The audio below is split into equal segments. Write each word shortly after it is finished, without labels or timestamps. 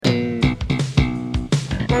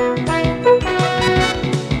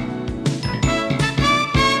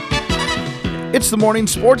the Morning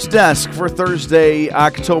Sports Desk for Thursday,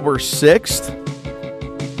 October 6th.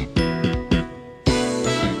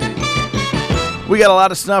 We got a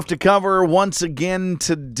lot of stuff to cover once again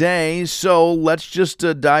today, so let's just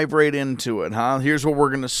dive right into it, huh? Here's where we're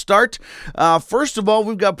going to start. First of all,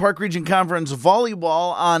 we've got Park Region Conference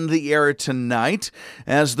Volleyball on the air tonight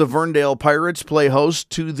as the Verndale Pirates play host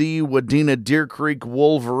to the Wadena-Deer Creek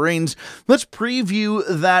Wolverines. Let's preview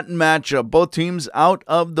that matchup. Both teams out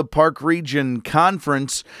of the Park Region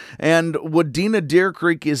Conference, and Wadena-Deer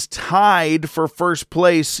Creek is tied for first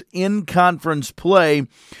place in conference play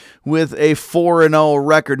with a 4-0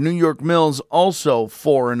 record. New York Mills also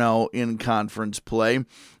 4-0 in conference play.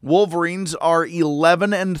 Wolverines are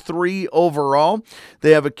 11-3 overall.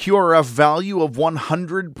 They have a QRF value of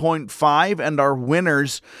 100.5 and are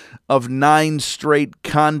winners of 9 straight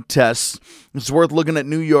contests. It's worth looking at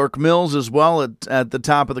New York Mills as well at the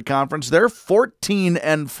top of the conference. They're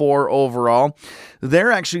 14-4 overall.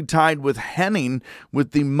 They're actually tied with Henning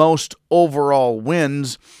with the most overall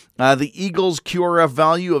wins. The Eagles' QRF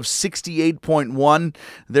value of 68.1.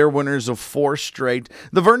 They're winners of 4 straight.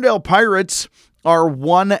 The Verndale Pirates are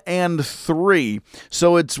 1-3.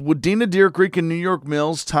 So it's Wadena-Deer Creek and New York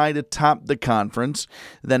Mills tied atop the conference.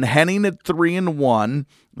 Then Henning at 3-1.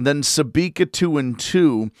 Then Sabika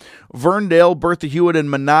 2-2. Verndale, Bertha Hewitt, and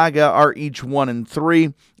Monaga are each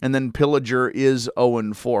 1-3. And then Pillager is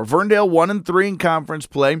 0-4. Verndale 1-3 in conference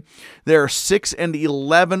play. They're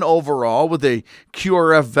 6-11 overall with a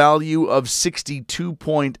QRF value of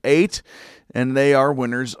 62.8. And they are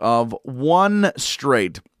winners of 1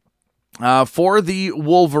 straight. For the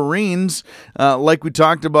Wolverines, like we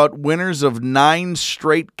talked about, winners of 9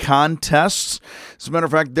 straight contests. As a matter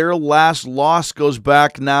of fact, their last loss goes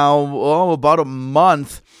back now, about a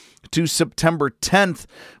month to September 10th,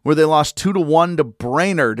 where they lost 2-1 to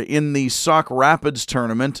Brainerd in the Sauk Rapids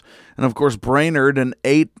tournament. And, of course, Brainerd, an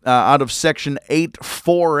 8 out of Section 8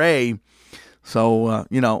 4A. So,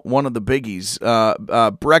 one of the biggies.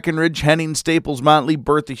 Breckenridge, Henning, Staples, Motley,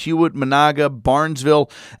 Bertha Hewitt, Monaga,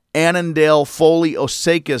 Barnesville, Annandale, Foley,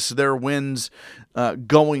 Osakis, their wins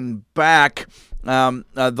going back.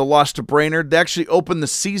 The loss to Brainerd. They actually opened the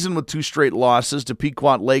season with 2 straight losses to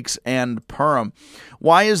Pequot Lakes and Perham.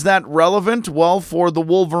 Why is that relevant? Well, for the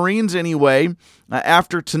Wolverines anyway,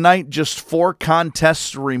 after tonight, just 4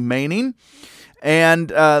 contests remaining. And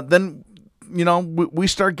then we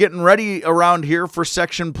start getting ready around here for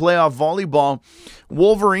section playoff volleyball.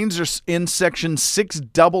 Wolverines are in section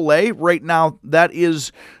 6AA. Right now, that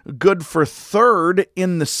is good for 3rd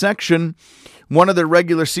in the section. One of their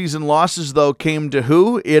regular season losses, though, came to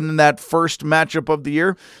who in that first matchup of the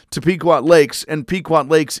year? To Pequot Lakes, and Pequot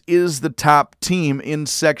Lakes is the top team in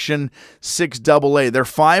section 6AA. They're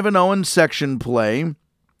 5-0 in section play.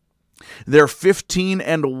 They're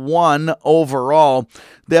 15-1 overall.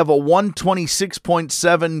 They have a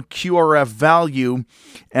 126.7 QRF value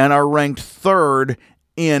and are ranked 3rd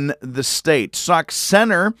in the state. Sauk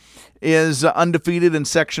Center is undefeated in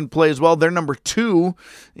section play as well. They're number 2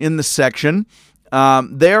 in the section.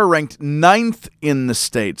 They are ranked 9th in the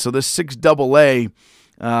state. So this 6AA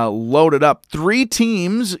loaded up. 3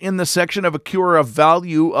 teams in the section have a QRF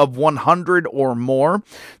value of 100 or more.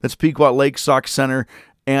 That's Pequot Lake, Sauk Center,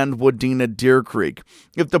 and Wadena-Deer Creek.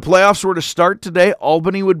 If the playoffs were to start today,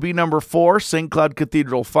 Albany would be number 4, St. Cloud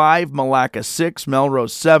Cathedral 5, Malacca 6,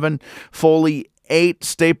 Melrose 7, Foley 8,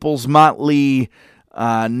 Staples Motley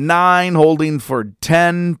 9, Holding for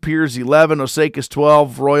 10, Piers 11, Osakis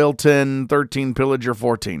 12, Royalton 13, Pillager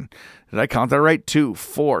 14. Did I count that right? 2,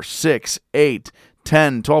 4, 6, 8,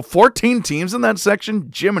 10, 12, 14 teams in that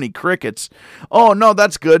section. Jiminy crickets. Oh, no,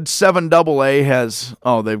 that's good. 7AA has,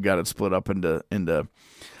 they've got it split up into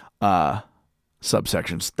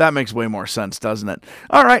subsections. That makes way more sense, doesn't it?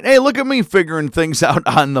 All right. Hey, look at me figuring things out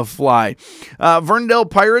on the fly. Verndale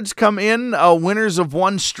Pirates come in winners of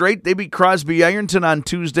 1 straight. They beat Crosby Ironton on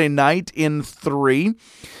Tuesday night in 3.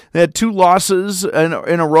 They had 2 losses in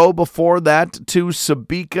a row before that to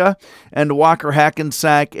Sabika and Walker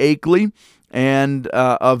Hackensack Akeley, and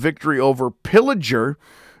a victory over Pillager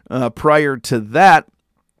prior to that.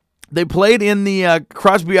 They played in the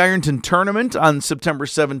Crosby Ironton tournament on September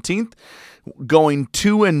 17th, going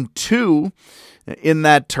 2-2 in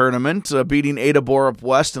that tournament, beating Ada Borup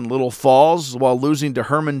West and Little Falls while losing to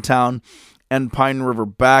Hermantown and Pine River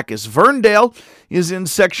Bacchus. Verndale is in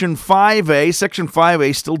Section 5A. Section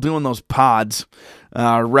 5A still doing those pods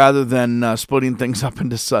rather than splitting things up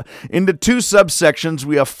into 2 subsections.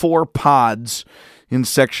 We have 4 pods in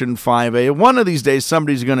Section 5A. One of these days,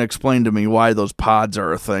 somebody's going to explain to me why those pods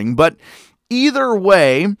are a thing. But Either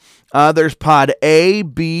way, there's Pod A,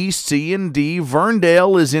 B, C, and D.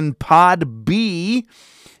 Verndale is in Pod B,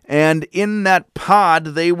 and in that pod,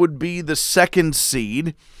 they would be the second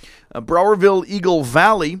seed. Browerville Eagle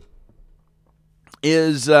Valley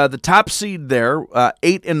is the top seed there,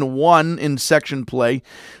 8-1 in section play,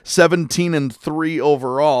 17-3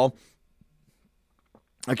 overall.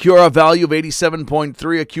 A QRF value of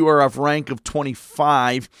 87.3, a QRF rank of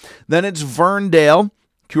 25. Then it's Verndale,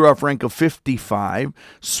 QRF rank of 55.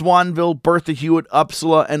 Swanville, Bertha Hewitt,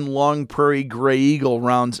 Upsala, and Long Prairie Gray Eagle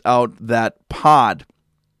rounds out that pod.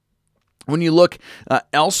 When you look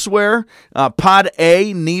elsewhere, Pod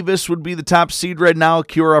A, Nevis would be the top seed right now, a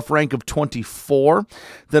QRF rank of 24.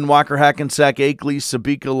 Then Walker, Hackensack, Akeley,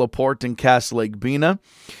 Sabika, LaPorte, and Cass Lake Bena.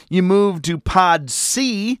 You move to Pod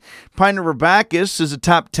C. Pine River Bacchus is a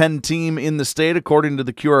top 10 team in the state, according to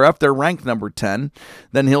the QRF. They're ranked number 10.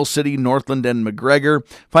 Then Hill City, Northland, and McGregor.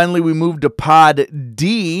 Finally, we move to Pod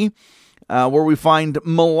D, where we find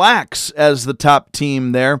Mille Lacs as the top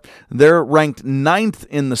team there. They're ranked 9th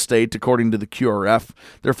in the state, according to the QRF.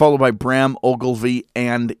 They're followed by Bram, Ogilvie,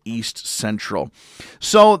 and East Central.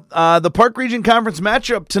 So the Park Region Conference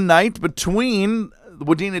matchup tonight between the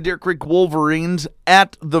Wadena-Deer Creek Wolverines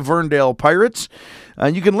at the Verndale Pirates.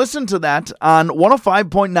 You can listen to that on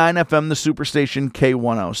 105.9 FM, the Superstation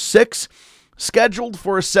K106. Scheduled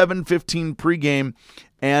for a 7:15 pregame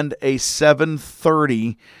and a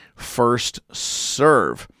 7:30 first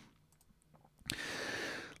serve.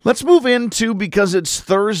 Let's move into, because it's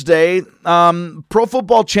Thursday, Pro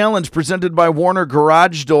Football Challenge presented by Warner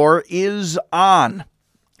Garage Door is on.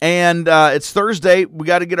 And it's Thursday. We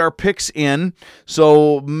got to get our picks in.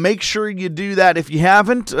 So make sure you do that. If you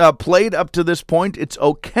haven't played up to this point, it's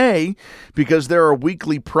okay, because there are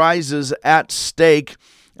weekly prizes at stake.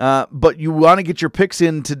 But you want to get your picks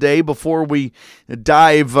in today before we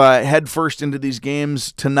dive headfirst into these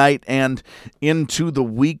games tonight and into the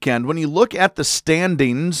weekend. When you look at the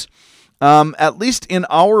standings, at least in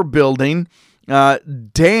our building,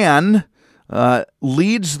 Dan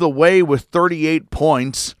leads the way with 38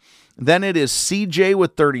 points. Then it is CJ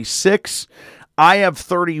with 36. I have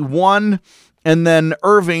 31. And then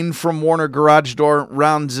Irving from Warner Garage Door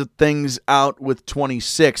rounds things out with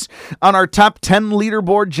 26. On our top 10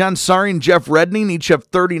 leaderboard, John Sari and Jeff Redning each have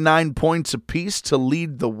 39 points apiece to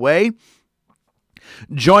lead the way.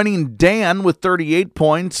 Joining Dan with 38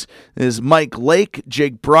 points is Mike Lake,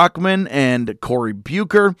 Jake Brockman, and Corey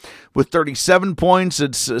Bucher. With 37 points,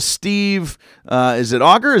 it's Steve. Is it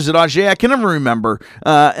Auger? Is it Auger? I can never remember.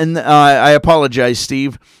 And I apologize,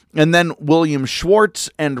 Steve. And then William Schwartz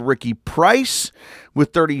and Ricky Price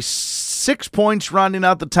with 36 points, rounding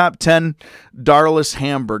out the top 10, Darlis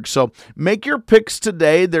Hamburg. So make your picks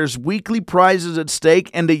today. There's weekly prizes at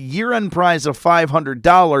stake and a year-end prize of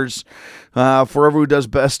 $500 for whoever who does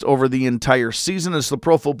best over the entire season. It's the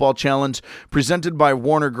Pro Football Challenge presented by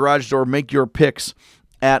Warner Garage Door. Make your picks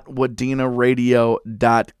at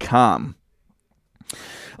wadenaradio.com.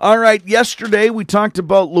 All right, yesterday we talked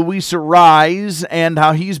about Luis Arise and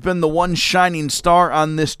how he's been the one shining star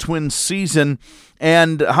on this Twins season,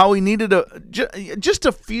 and how he needed just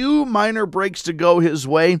a few minor breaks to go his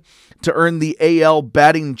way to earn the AL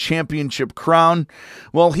batting championship crown.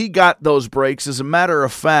 Well, he got those breaks. As a matter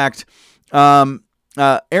of fact, Aaron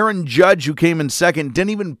Judge, who came in second, didn't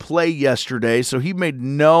even play yesterday, so he made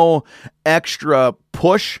no extra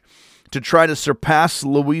push to try to surpass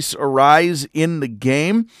Luis Arise in the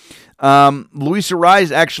game. Luis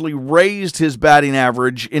Arise actually raised his batting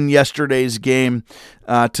average in yesterday's game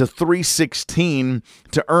to .316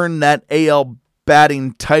 to earn that AL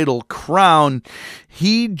batting title crown.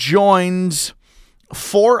 He joins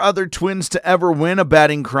 4 other Twins to ever win a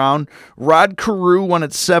batting crown. Rod Carew won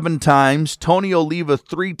it 7 times. Tony Oliva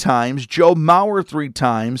 3 times. Joe Mauer 3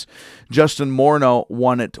 times. Justin Morneau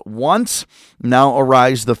won it once. Now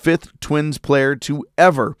Arise, the 5th Twins player to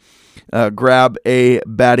ever grab a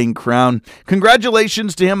batting crown.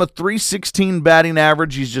 Congratulations to him, a .316 batting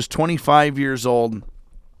average. He's just 25 years old.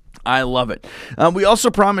 I love it. We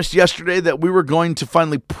also promised yesterday that we were going to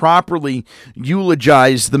finally properly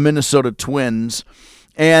eulogize the Minnesota Twins,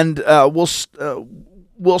 and we'll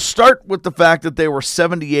start with the fact that they were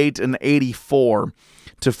 78-84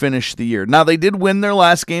 to finish the year. Now, they did win their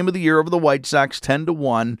last game of the year over the White Sox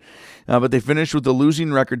 10-1, but they finished with a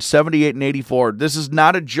losing record 78-84. This is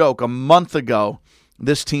not a joke. A month ago,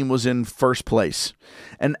 this team was in first place.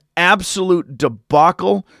 An absolute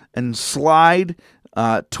debacle and slide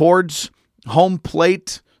towards home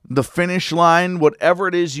plate, the finish line, whatever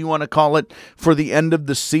it is you want to call it, for the end of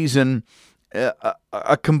the season.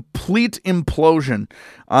 a complete implosion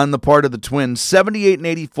on the part of the Twins.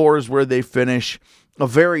 78-84 is where they finish. A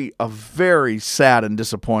very sad and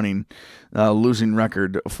disappointing losing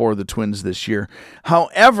record for the Twins this year.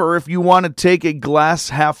 However, if you want to take a glass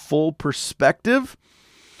half full perspective,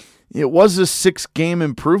 it was a 6-game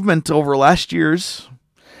improvement over last year's.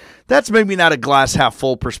 That's maybe not a glass half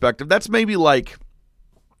full perspective. That's maybe like,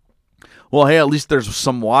 well, hey, at least there's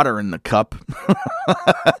some water in the cup.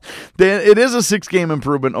 It is a 6-game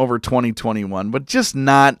improvement over 2021, but just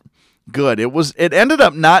not good. It ended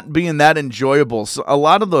up not being that enjoyable. So a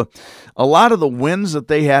lot of the wins that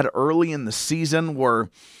they had early in the season were,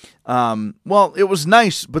 it was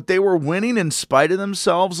nice, but they were winning in spite of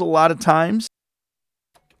themselves a lot of times.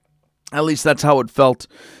 At least that's how it felt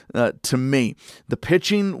to me. The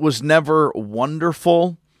pitching was never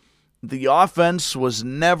wonderful. The offense was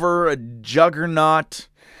never a juggernaut.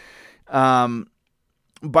 Byron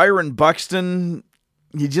Buxton,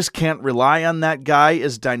 you just can't rely on that guy,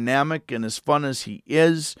 as dynamic and as fun as he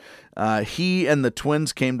is. He and the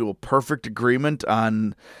Twins came to a perfect agreement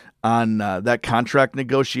on that contract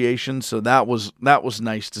negotiation, so that was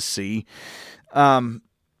nice to see.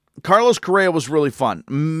 Carlos Correa was really fun.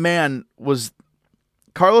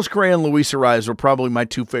 Carlos Correa and Luis Arias were probably my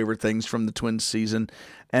two favorite things from the Twins season,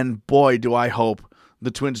 and boy, do I hope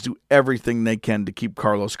the Twins do everything they can to keep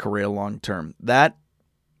Carlos Correa long term. That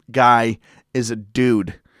guy is a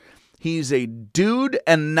dude. He's a dude,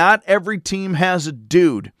 and not every team has a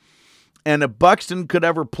dude. And if Buxton could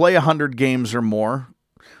ever play 100 games or more,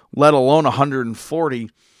 let alone 140,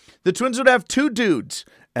 the Twins would have two dudes,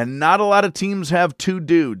 and not a lot of teams have two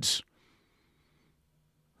dudes.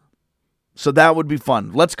 So that would be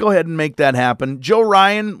fun. Let's go ahead and make that happen. Joe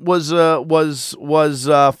Ryan was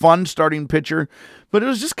fun starting pitcher, but it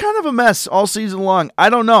was just kind of a mess all season long. I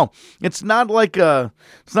don't know. It's not a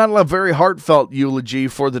very heartfelt eulogy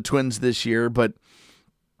for the Twins this year, but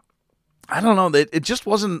I don't know. It just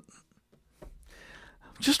wasn't.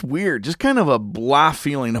 Just weird. Just kind of a blah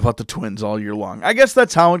feeling about the Twins all year long. I guess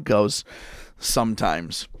that's how it goes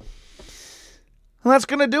sometimes. Well, that's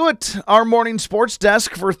going to do it. Our morning sports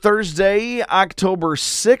desk for Thursday, October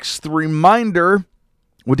 6th. Reminder,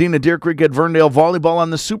 Wadena-Deer Creek at Verndale Volleyball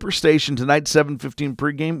on the Superstation tonight, 7:15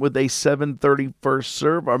 pregame with a 7:30 first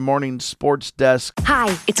serve. Our morning sports desk.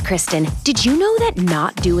 Hi, it's Kristen. Did you know that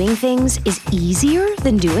not doing things is easier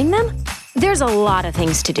than doing them? There's a lot of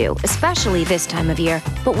things to do, especially this time of year.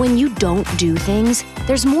 But when you don't do things,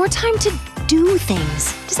 there's more time to do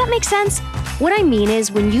things. Does that make sense? What I mean is,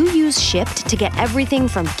 when you use Shipt to get everything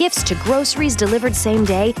from gifts to groceries delivered same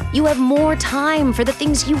day, you have more time for the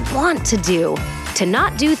things you want to do. To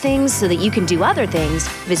not do things so that you can do other things,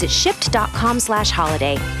 visit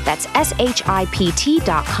shipt.com/holiday. That's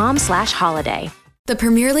SHIPT.com/holiday. The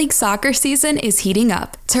Premier League soccer season is heating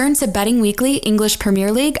up. Turn to Betting Weekly English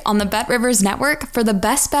Premier League on the BetRivers Network for the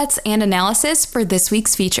best bets and analysis for this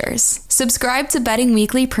week's features. Subscribe to Betting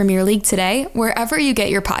Weekly Premier League today, wherever you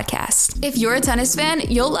get your podcast. If you're a tennis fan,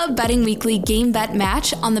 you'll love Betting Weekly Game Bet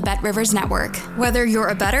Match on the BetRivers Network. Whether you're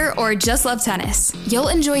a bettor or just love tennis, you'll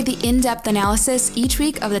enjoy the in-depth analysis each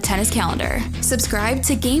week of the tennis calendar. Subscribe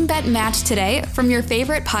to Game Bet Match today from your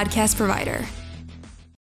favorite podcast provider.